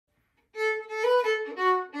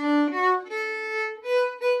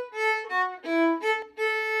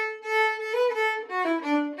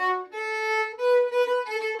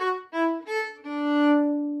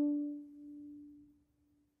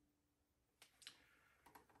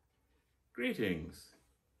Greetings.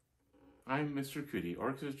 I'm Mr. Cootie,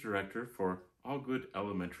 Orchestra Director for Allgood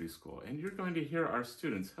Elementary School, and you're going to hear our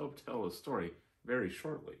students help tell a story very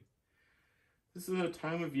shortly. This is a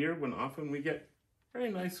time of year when often we get very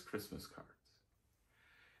nice Christmas cards.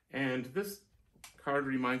 And this card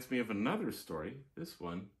reminds me of another story, this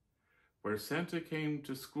one, where Santa came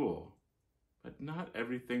to school, but not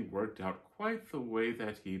everything worked out quite the way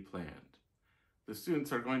that he planned. The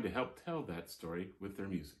students are going to help tell that story with their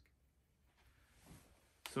music.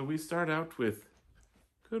 So we start out with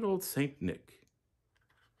good old Saint Nick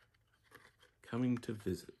coming to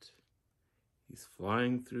visit. He's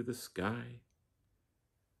flying through the sky,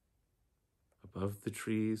 above the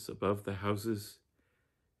trees, above the houses,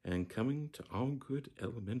 and coming to Allgood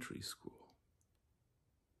Elementary School.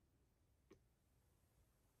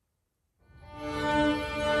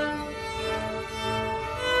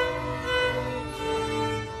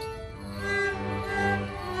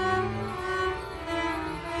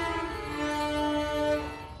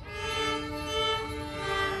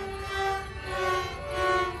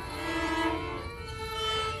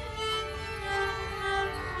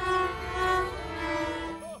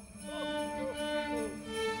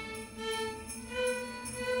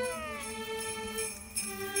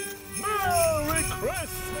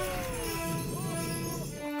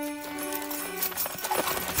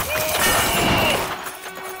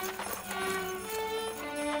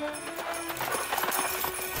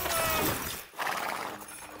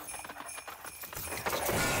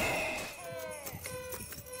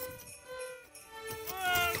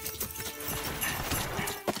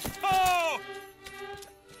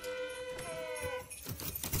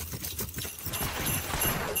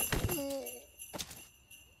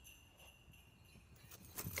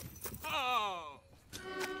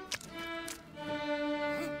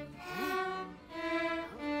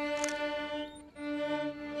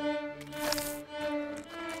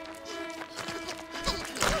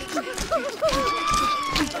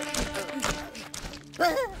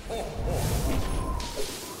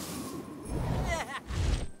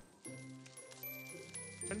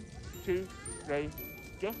 One, two, three,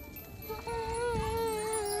 go.